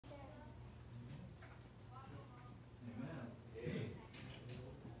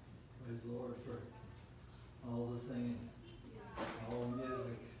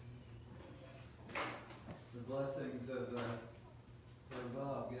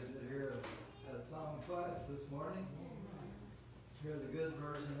twice this morning. Hear the good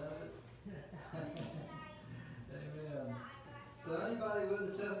version of it. Amen. So anybody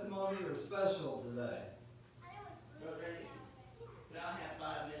with a testimony or special today? Ready? Can I have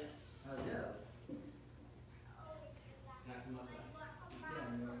 5 minutes? Yes. Can I come up there? You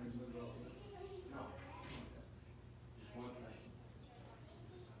can. You want me to move all this? No. Just one thing.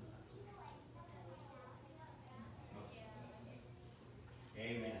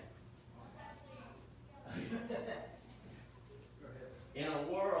 Amen. In a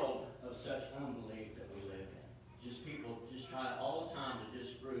world of such unbelief that we live in, just people just try all the time to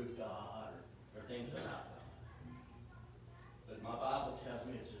disprove God or things about God. But my Bible tells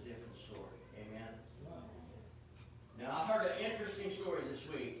me it's a different story. Amen. Now I heard an interesting story this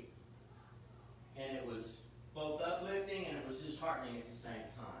week, and it was both uplifting and it was disheartening at the same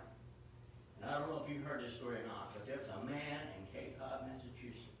time. And I don't know if you've heard this story or not, but there's a man in Cape Cod,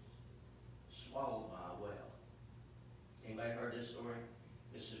 Massachusetts, swallowed by a whale. Anybody heard this story?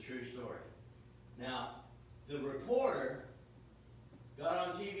 This is a true story. Now, the reporter got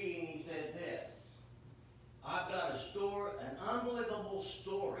on TV and he said this: I've got an unbelievable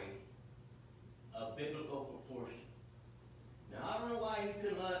story of biblical proportion. Now, I don't know why he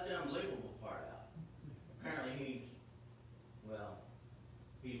couldn't let the unbelievable part out. Apparently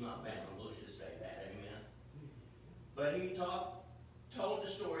he's not family, let's just say that, amen. But he told the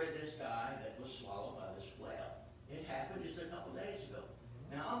story of this guy that was swallowed by this whale. It happened just a couple days ago.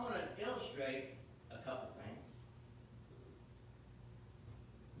 Now, I'm going to illustrate a couple things.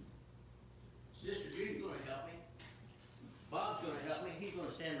 Sister Judy's going to help me. Bob's going to help me. He's going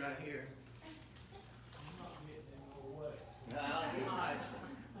to stand right here. I'm not getting in no way. You might.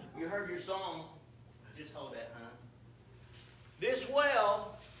 You heard your song. Just hold that, huh? This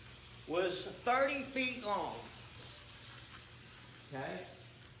well was 30 feet long. Okay?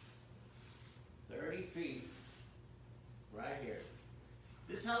 30 feet. Right here.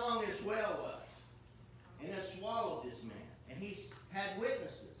 This is how long this well was. And it swallowed this man. And he's had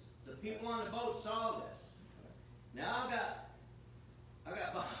witnesses. The people on the boat saw this. Now I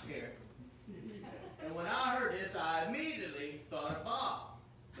got Bob here. And when I heard this, I immediately thought of Bob.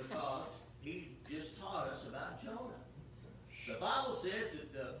 Because he just taught us about Jonah. The Bible says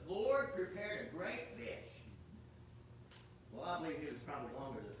that the Lord prepared a great fish. Well, I believe it was probably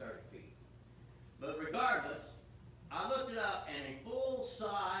longer than 30 feet. But regardless, I looked it up, and a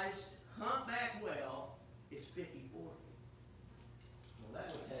full-sized humpback whale is 54 feet. Well,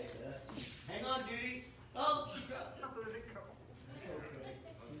 that would take us. Hang on, Judy. Oh, she dropped it. Let it go. That's okay.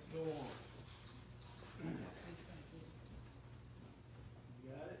 Let's go on. You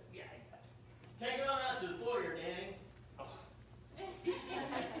got it? Yeah, I got it. Take it on out to the foyer, Danny. Oh.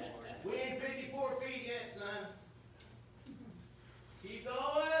 We ain't 54 feet yet, son. Keep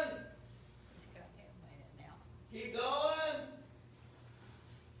going. Keep going.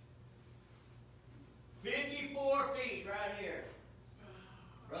 54 feet right here.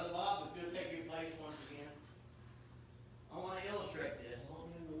 Brother Bob, if you'll take your place once again. I want to illustrate this.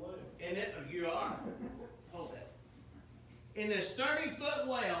 I'm in the way. And you are. Hold that. In this 30-foot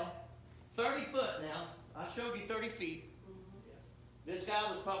whale, 30 foot now, I showed you 30 feet. This guy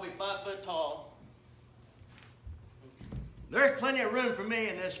was probably 5 foot tall. There's plenty of room for me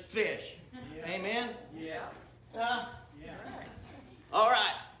in this fish. Yeah. Amen? Yeah. Huh? Yeah. All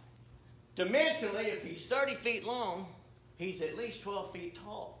right. Dimensionally, if he's 30 feet long, he's at least 12 feet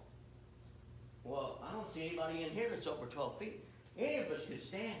tall. Well, I don't see anybody in here that's over 12 feet. Any of us could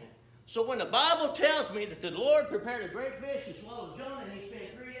stand it. So when the Bible tells me that the Lord prepared a great fish to swallow Jonah and he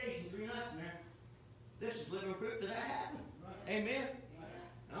spent 3 days and 3 nights in there, this is living proof that happened. Right. Amen?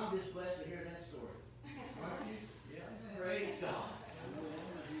 Right. I'm just blessed to hear that story. Aren't you? Yeah. Praise God. No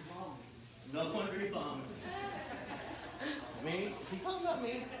one to be bombing. No wonder he bombed me. He talking about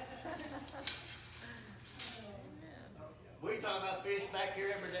me. We talk about fish back here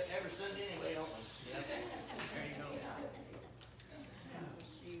every Sunday anyway, don't we? Yeah. There you go.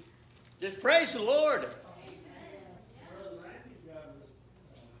 Just praise the Lord. Brother Randy's got us.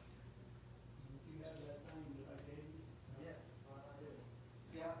 You have that thing that I gave you?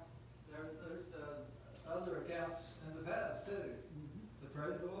 Yeah. There's other accounts in the past too. So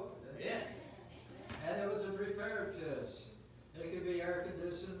praise the Lord. Yeah. And it was a prepared fish. It could be air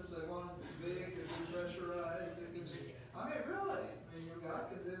conditioned if they wanted it to be. It could be pressurized. It could be. I mean, really. God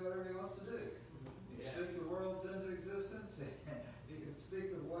can do whatever He wants to do. He can speak the worlds into existence. He can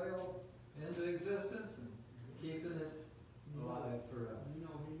speak the whale into existence and keeping it alive for us. You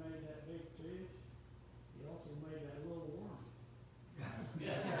know, He made that big fish. He also made that little worm.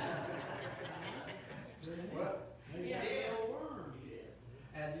 What? Made that little worm.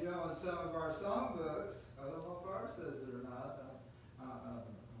 And you know, I was in some of our songbooks, I don't know if ours says it or not,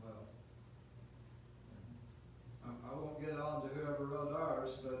 well, I won't get on to whoever wrote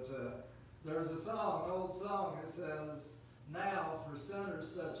ours, but there's a song, an old song that says, now for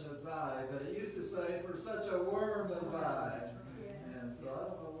sinners such as I, but it used to say, for such a worm as I. And so I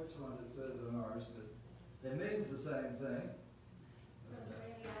don't know which one it says in ours, but it means the same thing.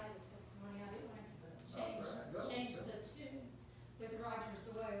 Change the tune with Roger's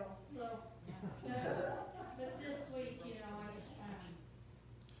Well. So, but this week, you know, I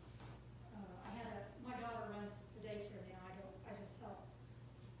had my daughter runs the daycare now. I just felt,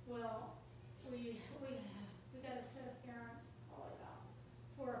 well, we got a set of parents probably about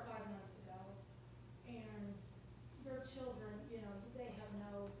 4 or 5 months ago, and their children, you know, they have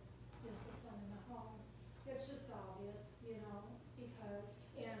no discipline in the home. It's just obvious, you know, because,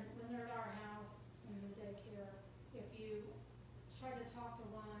 and when they're at our house in the daycare, if you try to talk to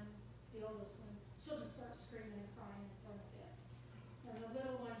one, the oldest one, she'll just start screaming and crying in front of it. And the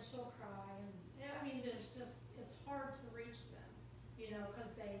little one, she'll cry. And I mean, there's just, it's hard to reach them, you know,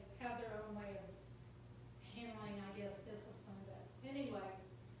 because they have their own way of handling, I guess, discipline. But anyway,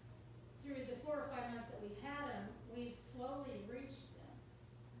 through the 4 or 5 months that we've had them, we've slowly reached them.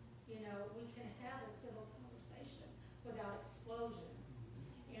 You know, we can have a civil conversation without explosions.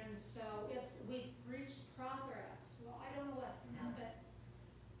 And so we've reached progress. Well, I don't know what happened,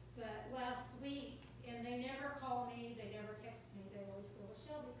 but last week, and they never call me, they never text me, they always go with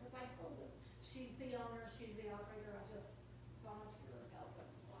Shelby, because I told them, she's the owner, she's the operator, I just volunteer her help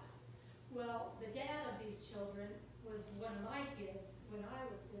once in a while. Well, the dad of these children was one of my kids when I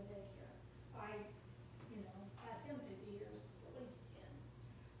was in daycare. I, you know, had him through the years, at least 10.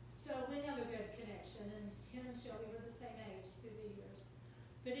 So we have a good connection, and him and Shelby were the same age through the years.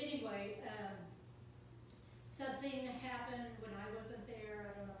 But anyway, something happened when I wasn't there.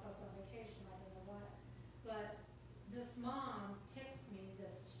 I don't know if I was on vacation, I don't know what. But this mom texted me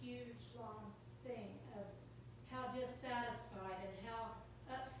this huge, long thing of how dissatisfied and how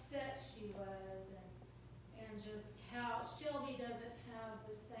upset she was, and just how Shelby doesn't have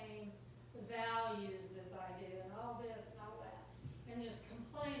the same values as I do, and all this and all that. And just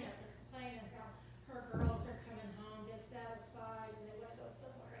complain after complain of how her girls are coming home dissatisfied and they want to go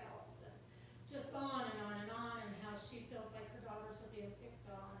somewhere else. And just on and on and on, and how she feels like her daughters are being picked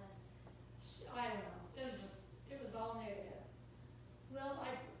on. And I don't know. It was all negative. Well,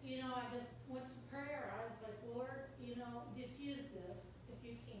 I just went to prayer. I was like, Lord, you know, diffuse this if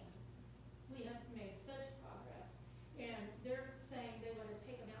you can. We have made such progress. And they're saying they want to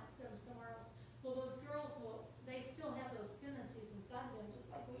take them out from somewhere else. Well, those girls they still have those tendencies inside them just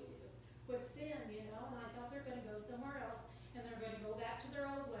like we do with sin, you know, and I thought they're going to go somewhere else and they're going to go back to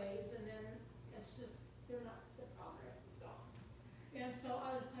their old ways, and then it's just, the progress is gone. And so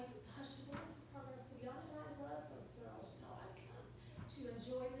I was like, gosh, I want the progress to be on, and I love those girls, you know, I come to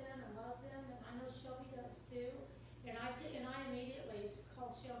enjoy them and love them, and I know Shelby does too. And I immediately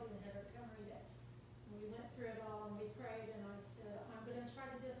called Shelby and had her come read it. And we went through it all and we prayed, and I said, I'm going to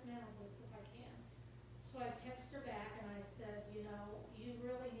try to dismantle this if I can. So I texted her back and I said, you know, you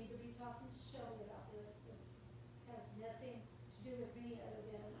really need to be talking to Shelby about this. This has nothing to do with me other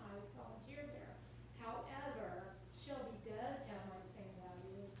than I volunteered there. However, Shelby does have my same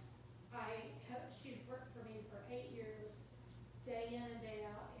values. She's worked for me for 8 years, day in and day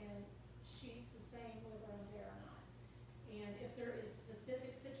out, and she's the same whether I'm there or not. And if there is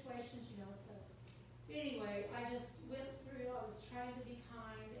specific situations, you know, so anyway, I just went through, I was trying to be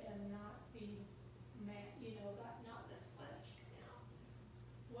kind and not be mad, you know, not the flesh now.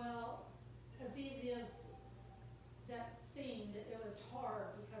 Well, as easy as that seemed, it was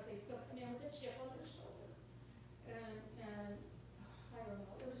hard because they still come in with a chip on their shoulder. And I don't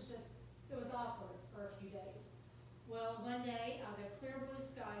know, it was awkward for a few days. Well, one day, out of clear blue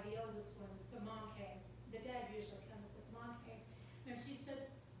sky, the oldest one, the mom came. The dad usually comes, but the mom came. And she said,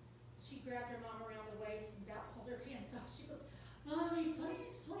 she grabbed her mom around the waist and about pulled her pants off. She goes, Mommy,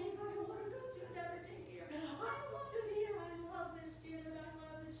 please, please, I don't want to go to another daycare. I love it here. I love Miss Janet. I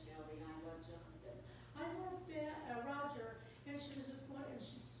love Miss Shelby. I love Jonathan. I love Roger. And she was just going, and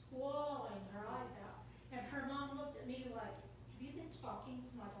she's squalling her eyes out. And her mom looked at me like, have you been talking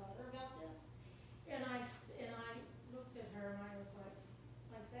to my daughter about this? And I looked at her and I was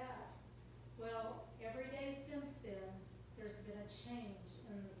like that. Well, every day since then, there's been a change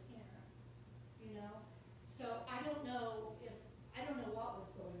in the parent. You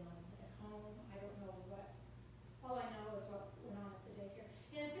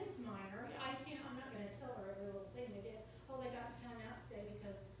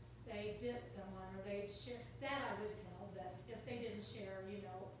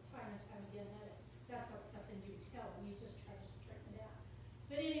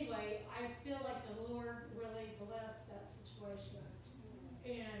But anyway, I feel like the Lord really blessed that situation.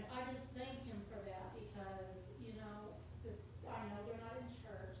 And I just thank him for that because, you know, I know they're not in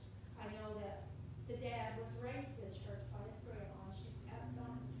church. I know that the dad was raised in church by his grandma and she's passed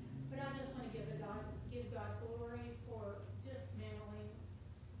on. But I just want to give God glory for dismantling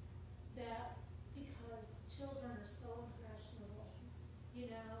that because children are so impressionable, you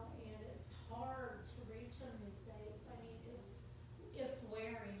know, and it's hard to reach them these days. I mean, it's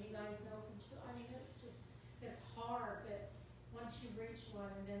wearing, you guys know from children. I mean, it's hard, but once you reach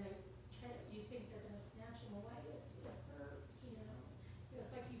one and then you think they're going to snatch them away, it hurts, you know.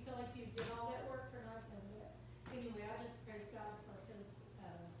 It's like you feel like you did all that work for nothing. But anyway, I just praise God for his,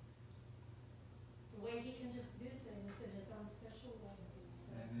 the way he can just do things in his own special way. So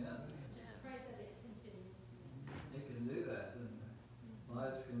Amen. just pray that it continues. It can do that, and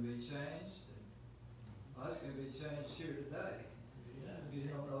lives can be changed, and lives can be changed here today. If you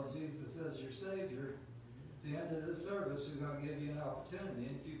don't know Jesus as your Savior, at the end of this service, we're going to give you an opportunity,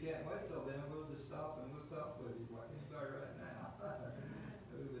 and if you can't wait till then, we'll just stop and we'll talk with you like anybody right now.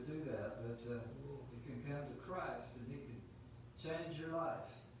 We would do that, but you can come to Christ, and he can change your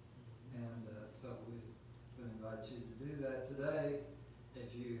life. And so we would invite you to do that today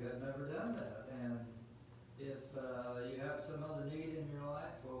if you have never done that. And if you have some other need in your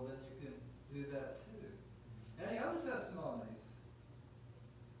life, well, then you can do that too. Any other testimonies?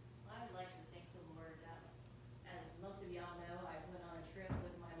 I'd like to thank the Lord. As most of y'all know, I went on a trip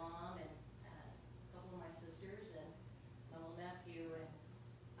with my mom and a couple of my sisters and my little nephew, and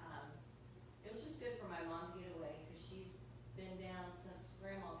it was just good for my mom to get away because she's been down since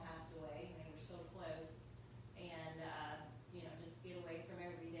Grandma passed away. They were so close, and you know, just get away from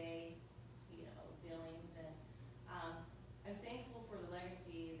everyday, you know, dealings. And I'm thankful for the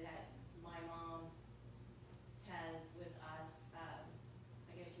legacy that my mom has with us.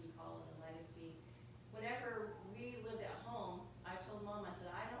 I guess you would call it a legacy. Whenever we lived at home, I told Mom, I said,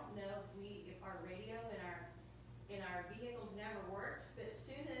 I don't know if our radio in our vehicles never worked, but as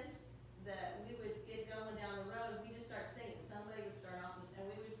soon as we would get going down the road, we just start singing. Somebody would start off and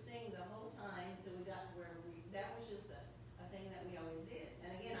we would sing the whole time until we got to where that was just a thing that we always did.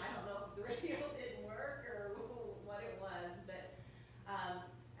 And again, I don't know if the radio didn't work or what it was, but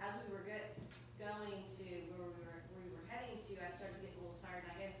as we were going to where we were heading to, I started to get a little tired,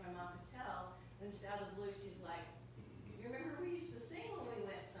 and I guess my mom could tell. And just out of the blue, she's like, "You remember we used to sing when we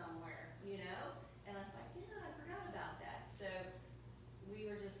went somewhere, you know?" And I was like, "Yeah, I forgot about that." So we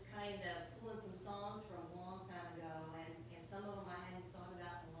were just kind of pulling some songs from a long time ago, and some of them I hadn't thought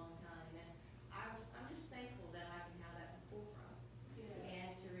about in a long time. And I'm just thankful that I can have that to pull from,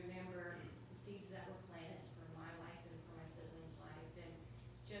 and to remember the seeds that were planted for my life and for my siblings' life, and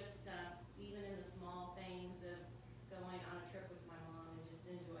just even in the small things of going on a trip with my mom and just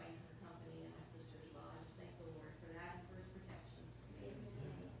enjoying her company and my sister as well. I just thank the Lord for that and for his protection.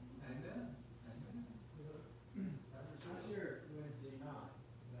 Amen. Amen. I shared Wednesday night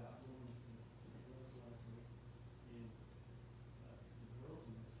about when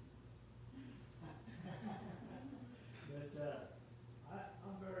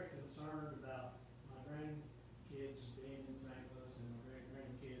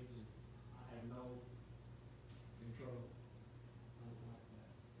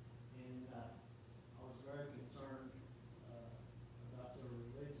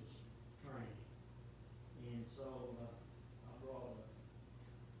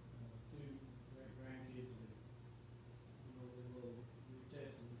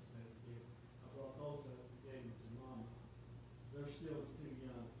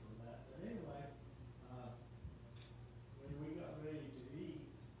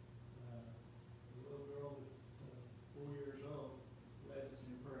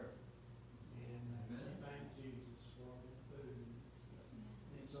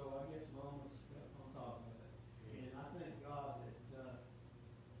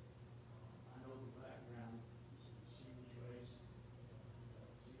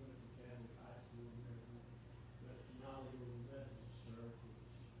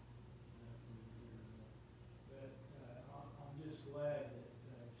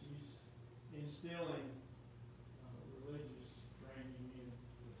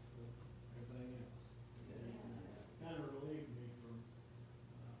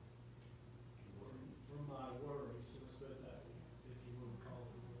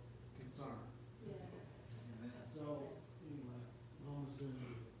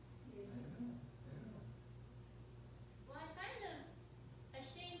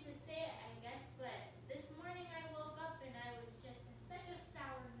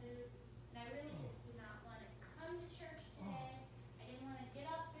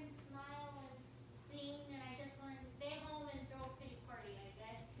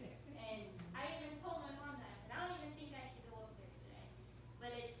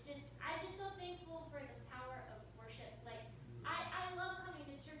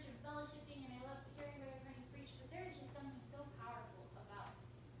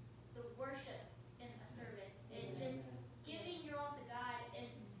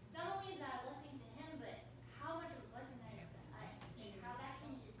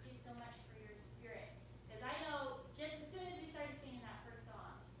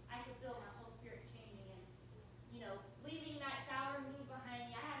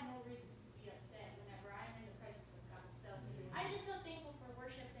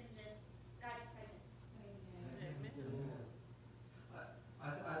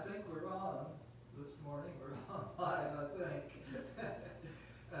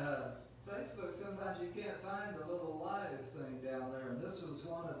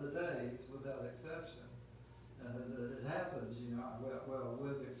exception. It happens, you know, well,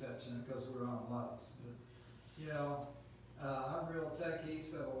 with exception, because we're on lots. But, you know, I'm real techie,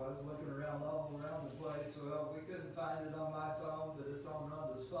 so I was looking around all around the place. Well, we couldn't find it on my phone, but it's on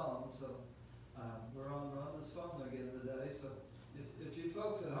Rhonda's phone, so we're on Rhonda's phone again today. So if you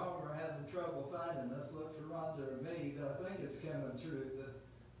folks at home are having trouble finding us, look for Rhonda or me, but I think it's coming through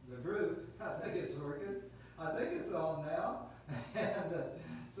the group. I think it's working. I think it's on now. And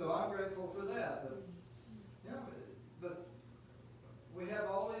so I'm grateful for that. But, you know, but we have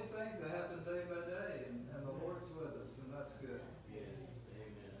all these things that happen day by day, and the Lord's with us, and that's good. Yes,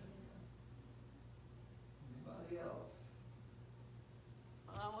 amen. Anybody else?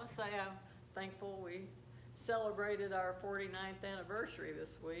 I want to say I'm thankful we celebrated our 49th anniversary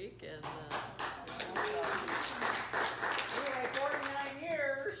this week, and anyway, 49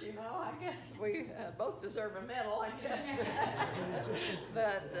 years, you know, I guess we both deserve a medal, I guess.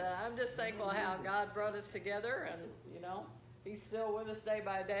 But I'm just thankful how God brought us together, and, you know, He's still with us day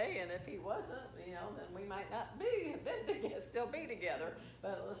by day, and if He wasn't, you know, then we might not still be together.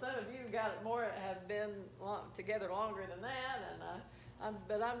 But some of you have been together longer than that, and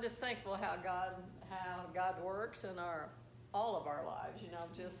but I'm just thankful how God works in all of our lives. You know,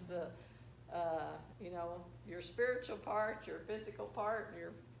 just the you know, your spiritual part, your physical part, and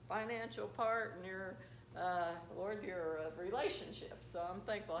your financial part, and your Lord, your relationships. So I'm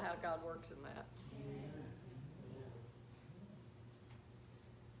thankful how God works in that.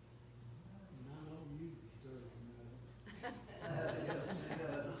 And I know you deserve a medal. Yes, she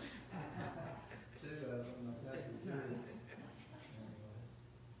does. Two of them, maybe three.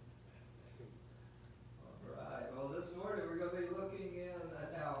 All right. Well, this morning we're going to be looking in.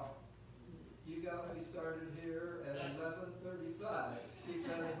 Now, you got me started here at 11:35. Keep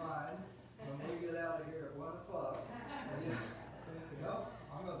that in mind when we get out of here at 1 o'clock. No,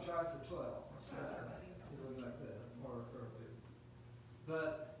 I'm going to try for 12. Let's try that. See what we make that more appropriate.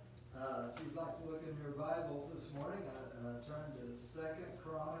 But if you'd like to look in your Bibles this morning, turn to 2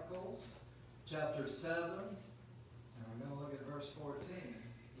 Chronicles chapter 7, and we're going to look at verse 14.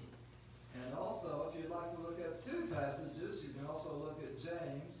 And also, if you'd like to look at two passages, you can also look at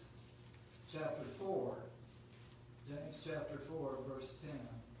James chapter 4. James chapter 4, verse 10.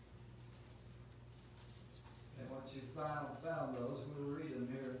 And once you've found those, we'll read them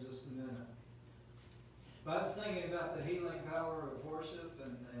here in just a minute. But I was thinking about the healing power of worship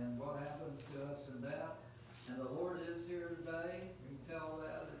and what happens to us in that. And the Lord is here today. We can tell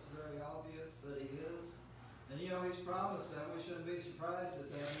that. It's very obvious that He is. And you know, He's promised that. We shouldn't be surprised at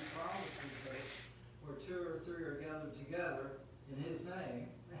that. He promises that where two or three are gathered together in His name,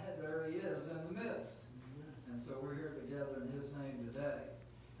 there He is in the midst. And so we're here together in His name today.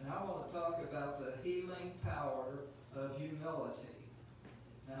 And I want to talk about the healing power of humility.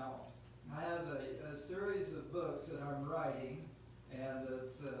 Now, I have a series of books that I'm writing, and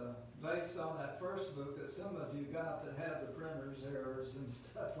it's based on that first book that some of you got that had the printer's errors and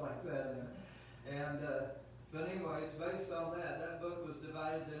stuff like that in it. And but anyway, it's based on that. That book was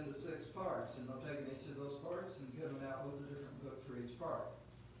divided into 6 parts, and I'm taking each of those parts and coming out with a different book for each part.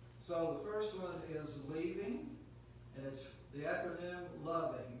 So the first one is Leaving, and it's the acronym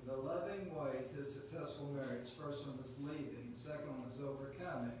LOVING, the loving way to successful marriage. First one is Leaving. The second one is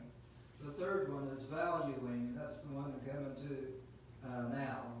Overcoming. The third one is Valuing. That's the one I'm coming to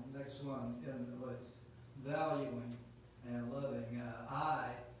now. Next one in the list. Valuing and Loving. I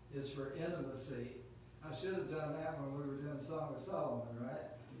is for intimacy. I should have done that when we were doing Song of Solomon, right?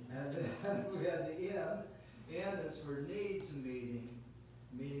 And then we had the N. N is for needs meeting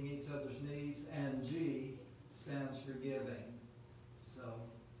each other's needs. And G stands for giving. So,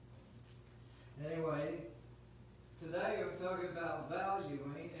 anyway, today we're talking about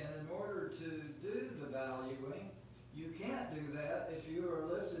valuing, and in order to do the valuing, you can't do that if you are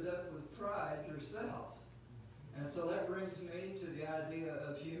lifted up with pride yourself. And so that brings me to the idea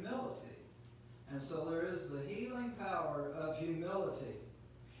of humility. And so there is the healing power of humility.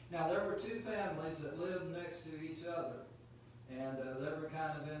 Now, there were 2 families that lived next to each other. And they were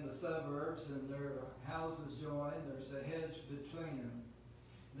kind of in the suburbs, and their houses joined. There's a hedge between them.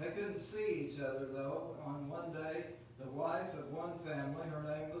 They couldn't see each other, though. On one day, the wife of one family, her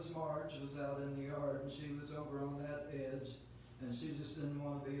name was Marge, was out in the yard, and she was over on that edge, and she just didn't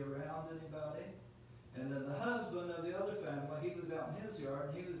want to be around anybody. And then the husband of the other family, he was out in his yard,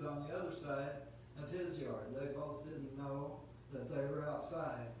 and he was on the other side of his yard. They both didn't know that they were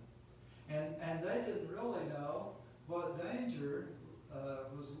outside. And they didn't really know what danger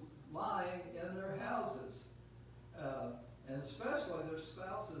was lying in their houses. And especially their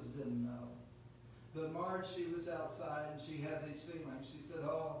spouses didn't know. But Marge, she was outside, and she had these feelings. She said,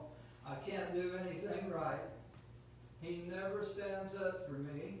 "Oh, I can't do anything right. He never stands up for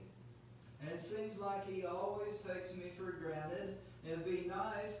me. And it seems like he always takes me for granted. It'd be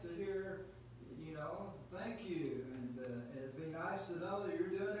nice to hear, thank you. And it'd be nice to know that you're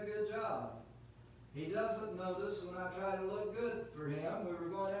doing a good job. He doesn't notice when I try to look good for him. We were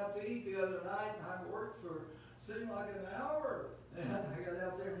going out to eat the other night, and I worked for, seemed like an hour. And I got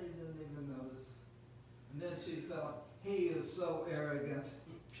out there, and he didn't even notice. And then she thought, he is so arrogant.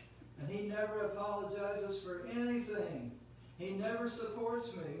 And he never apologizes for anything. He never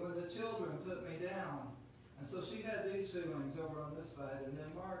supports me when the children put me down. And so she had these feelings over on this side, and then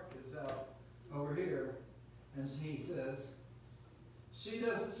Mark is out over here, and he says, she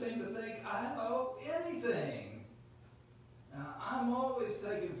doesn't seem to think I know anything. I'm always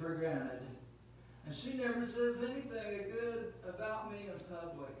taken for granted. And she never says anything good about me in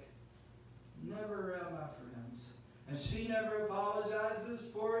public. Never around my friends. And she never apologizes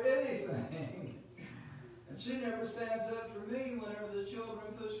for anything. And she never stands up for me whenever the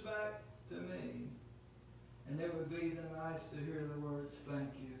children push back to me. And it would be nice to hear the words, thank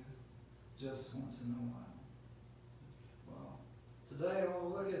you, just once in a while. Well, today I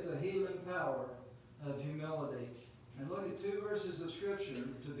want to look at the healing power of humility. And look at 2 verses of Scripture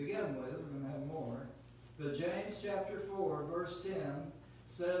to begin with. We're going to have more. But James chapter 4, verse 10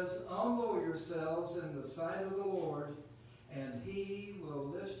 says, humble yourselves in the sight of the Lord, and he will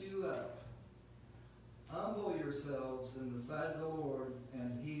lift you up. Humble yourselves in the sight of the Lord,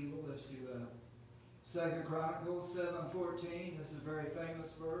 and he will lift you up. 2 Chronicles 7:14, this is a very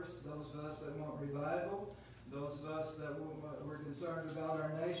famous verse. Those of us that want revival, those of us that we're concerned about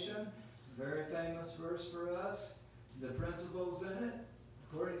our nation, it's a very famous verse for us. The principles in it,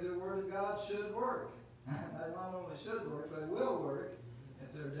 according to the Word of God, should work. They not only should work, they will work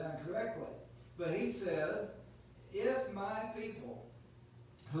if they're done correctly. But he said, if my people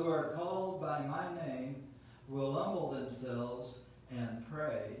who are called by my name will humble themselves and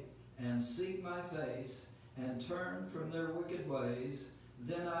pray and seek my face and turn from their wicked ways,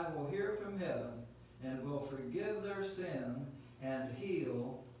 then I will hear from heaven and will forgive their sin and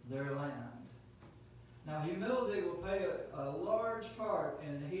heal their land. Now, humility will play a large part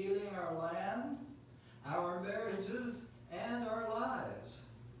in healing our land, our marriages, and our lives.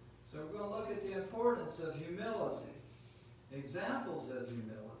 So we're going to look at the importance of humility, examples of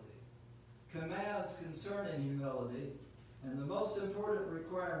humility, commands concerning humility, and the most important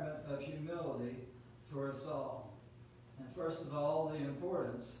requirement of humility for us all. And first of all, the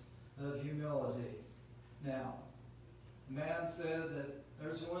importance of humility. Now, a man said that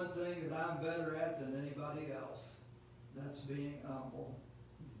there's one thing that I'm better at than anybody else. That's being humble.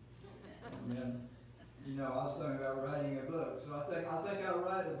 And then, I was talking about writing a book. So I think I'll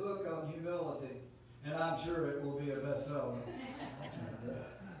write a book on humility. And I'm sure it will be a bestseller.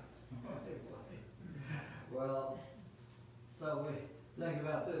 Well, so we think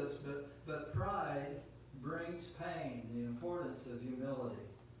about this, but pride brings pain, the importance of humility.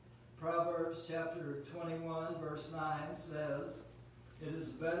 Proverbs chapter 21, verse 9 says, it is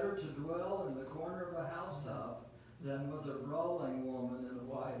better to dwell in the corner of a housetop than with a brawling woman in a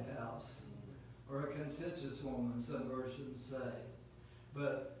white house, or a contentious woman, some versions say.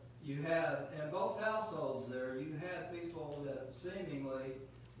 But you had, in both households there, you had people that seemingly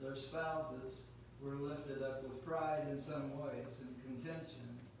their spouses were lifted up with pride in some ways, and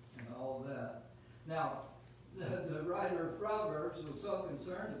contention, and all of that. Now, the writer of Proverbs was so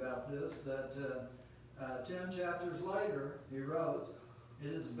concerned about this that 10 chapters later, he wrote,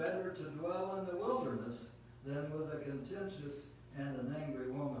 it is better to dwell in the wilderness than with a contentious and an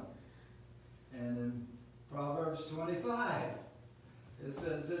angry woman. And in Proverbs 25, it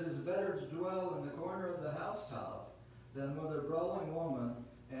says, it is better to dwell in the corner of the housetop than with a brawling woman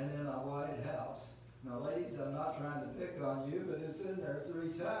and in a white house. Now, ladies, I'm not trying to pick on you, but it's in there 3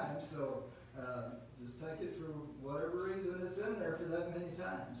 times, so just take it for whatever reason it's in there for that many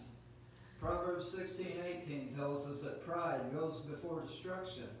times. Proverbs 16:18 tells us that pride goes before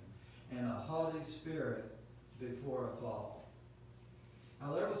destruction and a haughty spirit before a fall.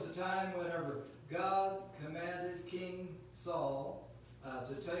 Now, there was a time whenever God commanded King Saul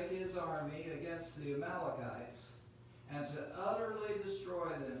to take his army against the Amalekites and to utterly destroy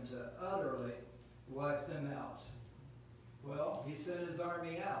them, to utterly wipe them out. Well, he sent his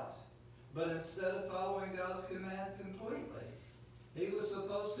army out. But instead of following God's command completely, he was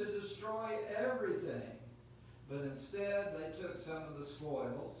supposed to destroy everything. But instead, they took some of the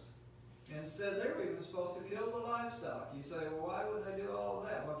spoils. Instead, they were even supposed to kill the livestock. You say, well, why would they do all of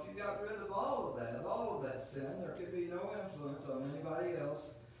that? Well, if you got rid of all of that sin, there could be no influence on anybody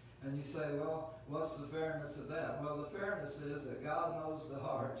else. And you say, well, what's the fairness of that? Well, the fairness is that God knows the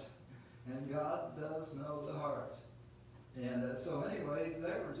heart. And God does know the heart. And so anyway, they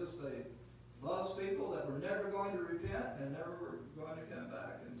were just a lost people that were never going to repent and never were going to come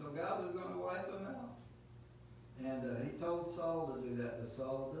back. And so God was going to wipe them out. And he told Saul to do that, but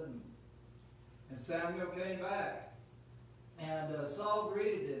Saul didn't. And Samuel came back. And Saul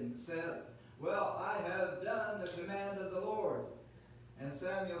greeted him and said, well, I have done the command of the Lord. And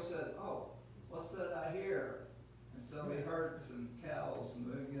Samuel said, oh, what's that I hear? And so he heard some cows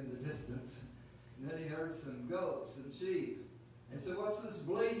moving in the distance. And then he heard some goats and sheep. And said, what's this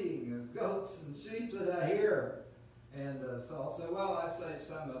bleating of goats and sheep that I hear? And Saul said, well, I saved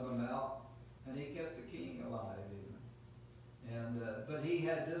some of them out. And he kept the king alive even. And but he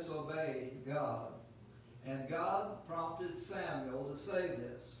had disobeyed God. And God prompted Samuel to say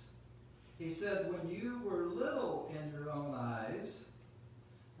this. He said, when you were little in your own eyes,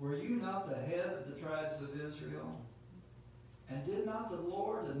 were you not the head of the tribes of Israel? And did not the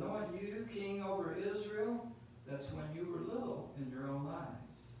Lord anoint you king over Israel? That's when you were little in your own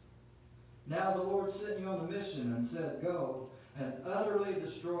eyes. Now the Lord sent you on a mission and said, go and utterly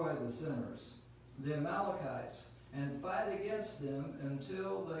destroy the sinners, the Amalekites, and fight against them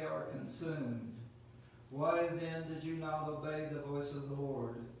until they are consumed. Why then did you not obey the voice of the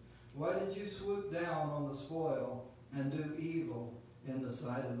Lord? Why did you swoop down on the spoil and do evil in the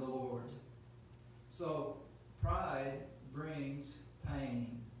sight of the Lord? So pride brings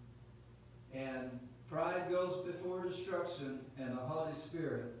pain. And pride goes before destruction, and a haughty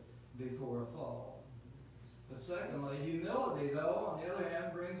spirit before a fall. But secondly, humility, though, on the other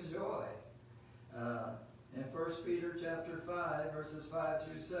hand, brings joy. In 1 Peter chapter 5, verses 5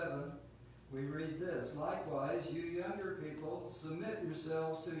 through 7, we read this, likewise, you younger people, submit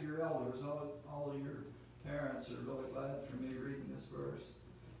yourselves to your elders. All of your parents are really glad for me reading this verse.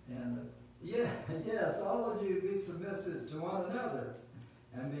 And yes, all of you be submissive to one another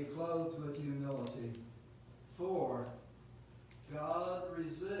and be clothed with humility. For God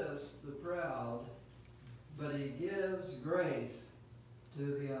resists the proud, but he gives grace to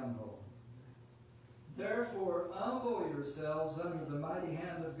the humble. Therefore, humble yourselves under the mighty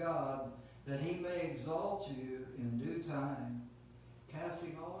hand of God, that he may exalt you in due time,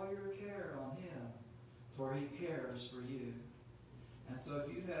 casting all your care on him, for he cares for you. And so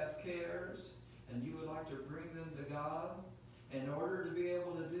if you have cares and you would like to bring them to God, in order to be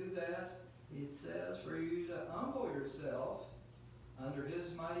able to do that, it says for you to humble yourself under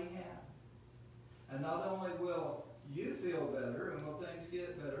his mighty hand. And not only will you feel better and will things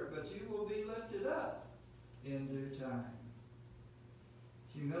get better, but you will be lifted up in due time.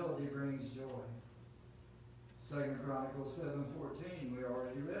 Humility brings joy. 2 Chronicles 7:14, we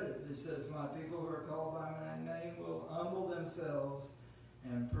already read it. It said, if my people who are called by my name will humble themselves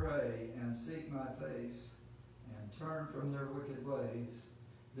and pray and seek my face and turn from their wicked ways,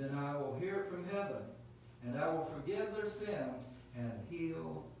 then I will hear from heaven, and I will forgive their sin and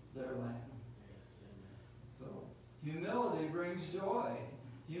heal their land. So, humility brings joy.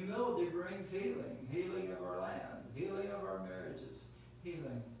 Humility brings healing. Healing of our land. Healing of our marriages.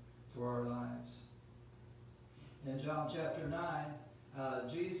 Healing for our lives. In John chapter 9,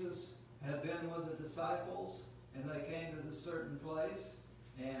 Jesus had been with the disciples, and they came to this certain place.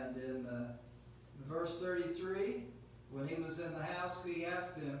 And in verse 33, when he was in the house, he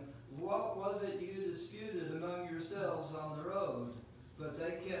asked them, what was it you disputed among yourselves on the road? But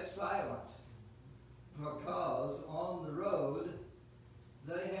they kept silent, because on the road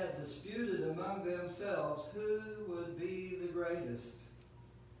they had disputed among themselves who would be the greatest.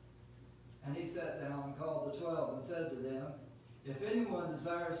 And he sat down and called the 12 and said to them, if anyone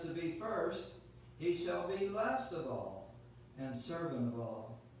desires to be first, he shall be last of all and servant of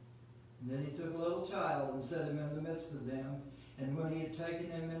all. And then he took a little child and set him in the midst of them. And when he had taken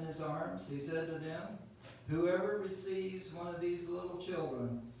him in his arms, he said to them, whoever receives one of these little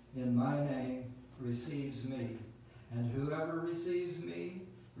children in my name receives me. And whoever receives me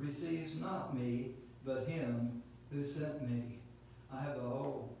receives not me, but him who sent me. I have a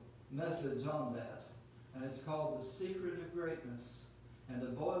whole message on that. And it's called The Secret of Greatness. And to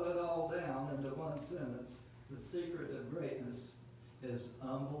boil it all down into one sentence, the secret of greatness is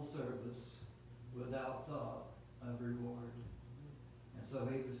humble service without thought of reward. And so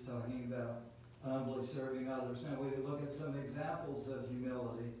he was talking about humbly serving others. Now we look at some examples of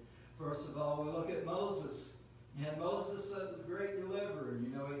humility. First of all, we look at Moses. And Moses, the great deliverer, you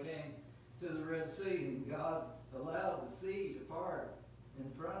know, he came to the Red Sea, and God allowed the sea to part in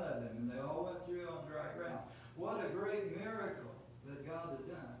front of him, and they all went through on dry ground. What a great miracle that God had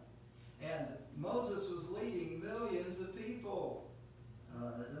done. And Moses was leading millions of people.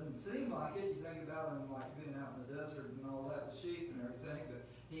 It doesn't seem like it. You think about him like being out in the desert and all that with sheep and everything, but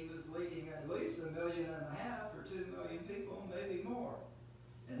he was leading at least 1.5 million or 2 million people, maybe more.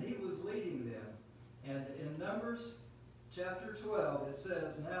 And he was leading them. And in Numbers chapter 12, it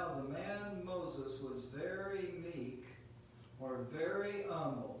says, "Now the man Moses was very meek," or very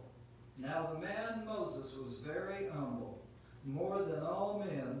humble. "Now the man Moses was very humble, more than all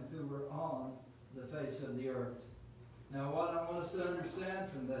men who were on the face of the earth." Now what I want us to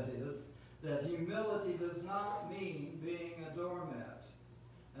understand from that is that humility does not mean being a doormat.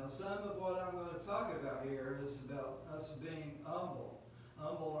 Now some of what I'm going to talk about here is about us being humble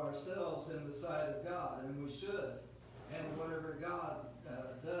ourselves in the sight of God, and we should. And whatever God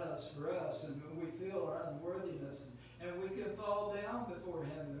does for us, and we feel our unworthiness, and we can fall down before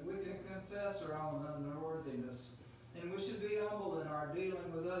Him, and we can confess our own unworthiness, and we should be humble in our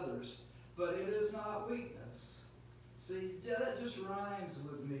dealing with others. But it is not weakness. See, that just rhymes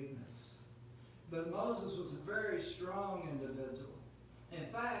with meekness. But Moses was a very strong individual. In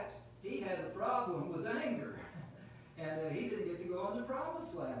fact, he had a problem with anger. And he didn't get to go in the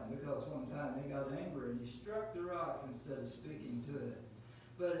promised land because one time he got angry and he struck the rock instead of speaking to it.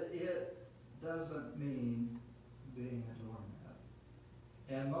 But it doesn't mean being a doormat.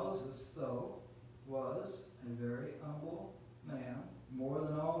 And Moses, though, was a very humble man, more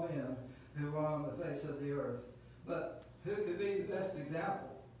than all men who were on the face of the earth. But who could be the best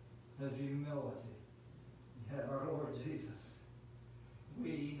example of humility? Yeah, our Lord Jesus.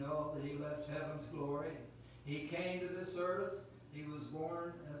 We know that He left heaven's glory. He came to this earth. He was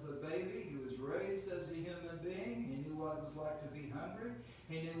born as a baby. He was raised as a human being. He knew what it was like to be hungry.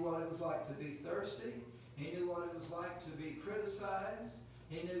 He knew what it was like to be thirsty. He knew what it was like to be criticized.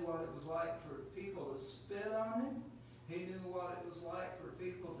 He knew what it was like for people to spit on Him. He knew what it was like for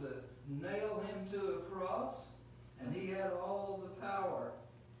people to nail Him to a cross. And He had all the power.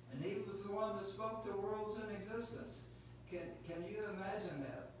 And He was the one that spoke the worlds in existence. Can you imagine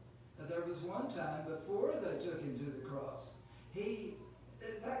that? There was one time before they took Him to the cross.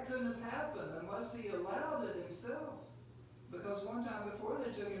 That couldn't have happened unless He allowed it Himself. Because one time before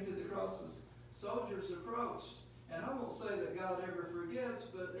they took Him to the cross, the soldiers approached. And I won't say that God ever forgets,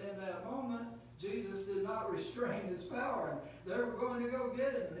 but in that moment, Jesus did not restrain His power. And they were going to go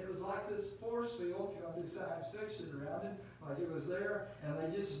get Him. And it was like this force field, if you want to do science fiction around Him, like it was there. And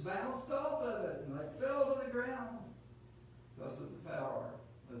they just bounced off of it. And they fell to the ground because of the power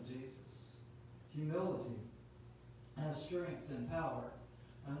of Jesus. Humility has strength and power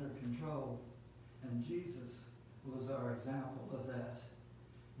under control. And Jesus was our example of that.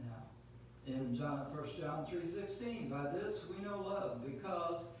 Now, in 1 John 3:16, "By this we know love,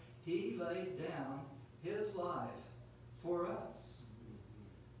 because He laid down His life for us,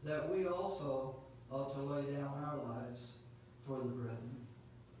 that we also ought to lay down our lives for the brethren."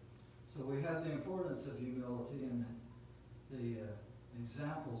 So we have the importance of humility and the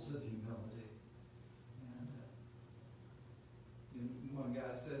examples of humility. And one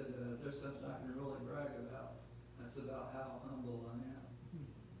guy said, "There's something I can really brag about. That's about how humble I am."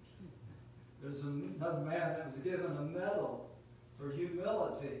 There's another man that was given a medal for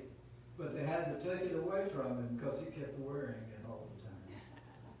humility, but they had to take it away from him because he kept wearing it all the time.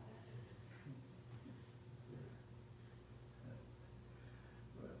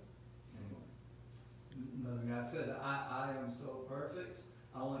 But anyway, another guy said, I am so perfect,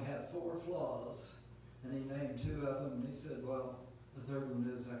 I only have 4 flaws. And he named 2 of them, and he said, well, the third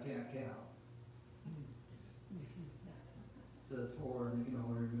one is I can't count. Said 4, and you can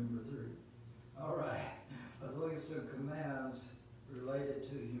only remember 3. All right, let's look at some commands related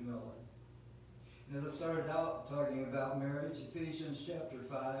to humility. Now, let's start out talking about marriage. Ephesians chapter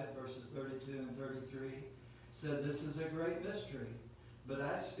 5, verses 32 and 33 said, "This is a great mystery, but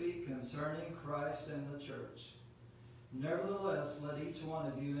I speak concerning Christ and the church. Nevertheless, let each one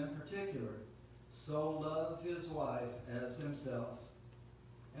of you in particular so love his wife as himself,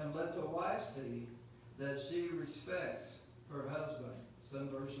 and let the wife see that she respects her husband." Some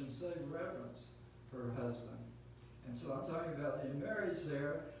versions say reverence her husband. And so I'm talking about in marriage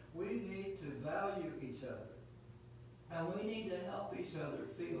there, we need to value each other. And we need to help each other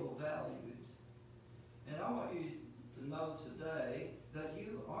feel valued. And I want you to know today that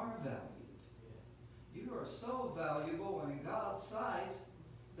you are valued. You are so valuable in God's sight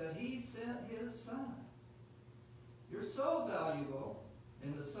that He sent His Son. You're so valuable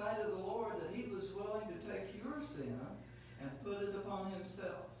in the sight of the Lord that He was willing to take your sin and put it upon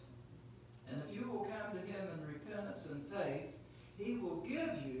Himself. And if you will come to Him in repentance and faith, He will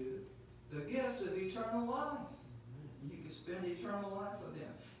give you the gift of eternal life. You can spend eternal life with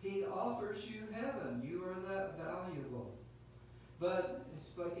Him. He offers you heaven. You are that valuable. But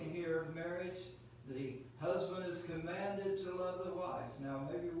speaking here of marriage, The husband is commanded to love the wife. Now,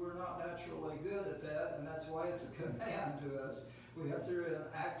 maybe we're not naturally good at that, and that's why it's a command to us. We have, through an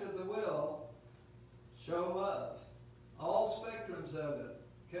act of the will, show love. All spectrums of it.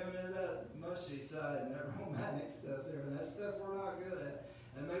 Coming to that mushy side and that romantic stuff there. And that stuff we're not good at.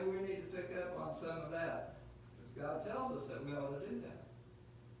 And maybe we need to pick up on some of that. Because God tells us that we ought to do that.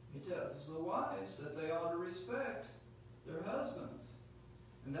 He tells us, the wives, that they ought to respect their husbands.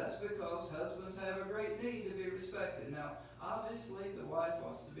 And that's because husbands have a great need to be respected. Now, obviously, the wife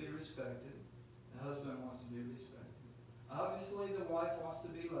wants to be respected. The husband wants to be respected. Obviously, the wife wants to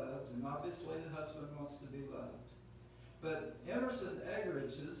be loved. And obviously, the husband wants to be loved. But Emerson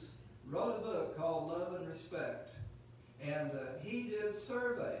Eggerichs wrote a book called Love and Respect. And he did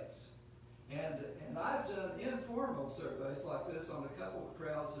surveys. And I've done informal surveys like this on a couple of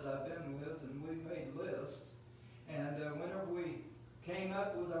crowds that I've been with, and we made lists. And whenever we came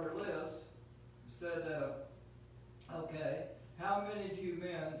up with our list, said, okay, how many of you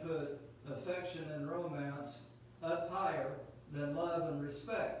men put affection and romance up higher than love and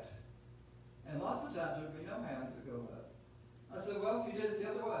respect? And lots of times there'd be no hands that go up. I said, well, if you did it the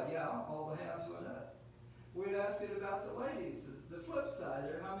other way, yeah, all the hands went up. We'd ask it about the ladies, the flip side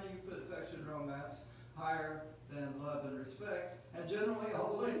there, how many of you put affection and romance higher than love and respect? And generally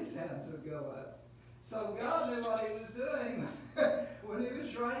all the ladies' hands would go up. So God knew what he was doing when he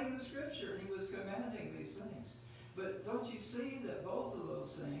was writing the scripture. He was commanding these things. But don't you see that both of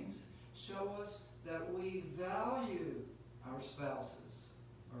those things show us that we value our spouses,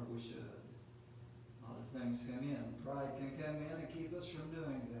 or we should. A lot of things come in. Pride can come in and keep us from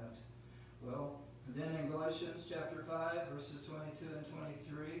doing that. Well, then in Galatians chapter 5, verses 22 and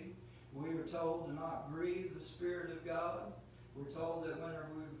 23, we are told to not grieve the Spirit of God. We're told that whenever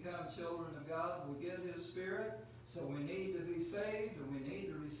we become children of God, we get His Spirit. So we need to be saved, and we need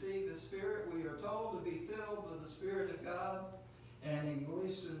to receive His Spirit. We are told to be filled with the Spirit of God. And in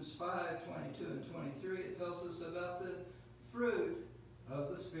Galatians 5, 22 and 23, it tells us about the fruit of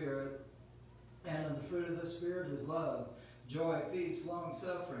the Spirit. And the fruit of the Spirit is love, joy, peace,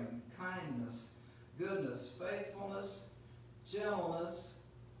 long-suffering, kindness, goodness, faithfulness, gentleness,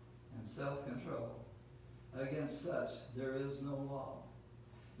 and self-control. Against such there is no law.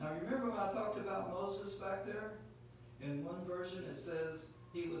 Now remember when I talked about Moses back there? In one version it says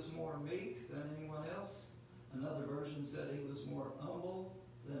he was more meek than anyone else. Another version said he was more humble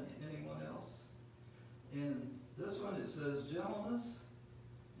than anyone else. In this one it says gentleness.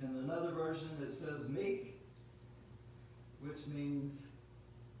 In another version it says meek, which means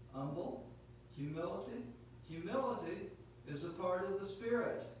humble, humility. Humility is a part of the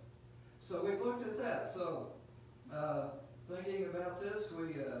Spirit. So we've looked at that. So thinking about this,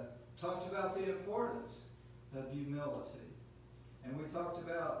 we talked about the importance of humility. And we talked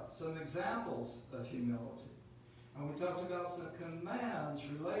about some examples of humility. And we talked about some commands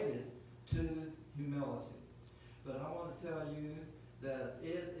related to humility. But I want to tell you that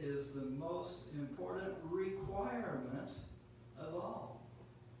it is the most important requirement of all.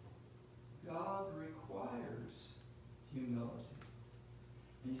 God requires humility.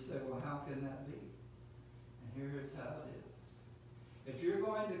 And you say, well, how can that be? And here's how it is. If you're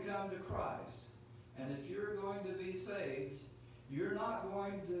going to come to Christ, and if you're going to be saved, you're not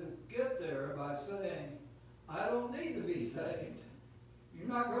going to get there by saying, I don't need to be saved. You're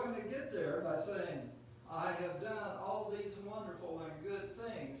not going to get there by saying, I have done all these wonderful and good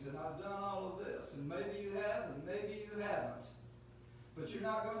things, and I've done all of this, and maybe you have, and maybe you haven't. But you're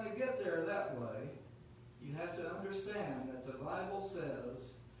not going to get there that way. You have to understand that the Bible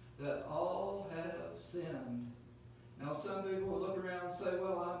says that all have sinned. Now some people will look around and say,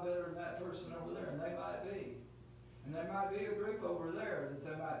 well, I'm better than that person over there, and they might be. And there might be a group over there that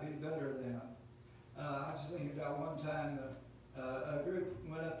they might be better than. I was thinking about one time a group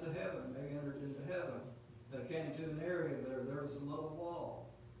went up to heaven. They entered into heaven. They came to an area there was a little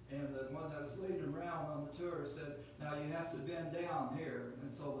wall. And the one that was leading them around on the tour said, now you have to bend down here.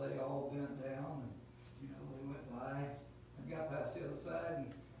 And so they all bent down, and they went by and got past the other side,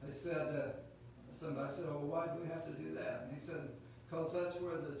 and they said, somebody said, oh, why do we have to do that? And he said, because that's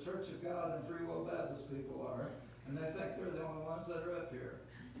where the Church of God and Free Will Baptist people are, and they think they're the only ones that are up here.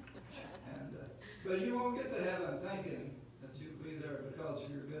 And but you won't get to heaven thinking that you'll be there because of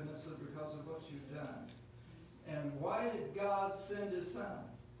your goodness or because of what you've done. And why did God send His Son?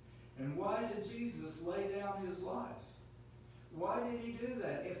 And why did Jesus lay down His life? Why did He do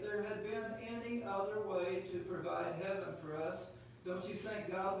that? If there had been any other way to provide heaven for us, don't you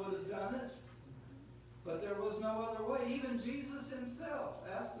think God would have done it? But there was no other way. Even Jesus Himself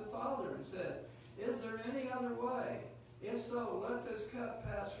asked the Father and said, is there any other way? If so, let this cup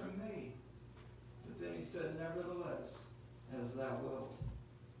pass from me. But then he said, nevertheless, as thou wilt.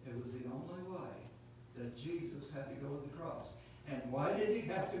 It was the only way that Jesus had to go to the cross. And why did he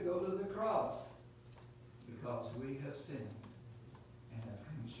have to go to the cross? Because we have sinned and have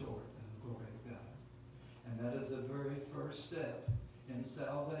come short of the glory of God. And that is the very first step in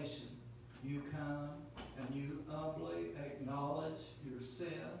salvation. You come and you humbly acknowledge your sin.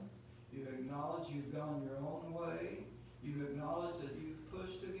 You acknowledge you've gone your own way. You acknowledge that you've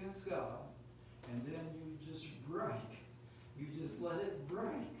pushed against God. And then you just break. You just let it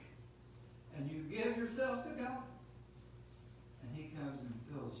break. And you give yourself to God. And he comes and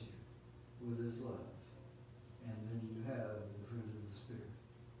fills you with his love. And then you have the fruit of the Spirit.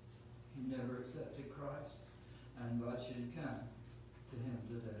 If you never accepted Christ, I invite you to come to him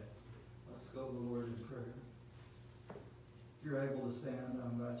today. Let's go to the Lord in prayer. If you're able to stand, I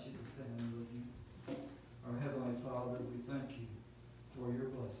invite you to stand with me. Our Heavenly Father, we thank you for your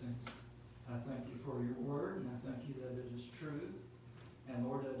blessings. I thank you for your word, and I thank you that it is true. And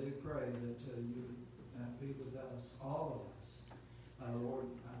Lord, I do pray that you would be with us, all of us. Lord,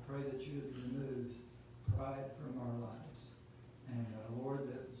 I pray that you would remove pride from our lives. And Lord,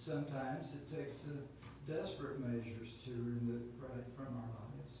 that sometimes it takes desperate measures to remove pride from our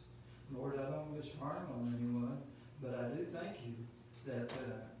lives. Lord, I don't wish harm on anyone, but I do thank you that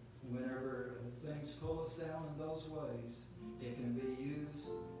whenever things pull us down in those ways, it can be used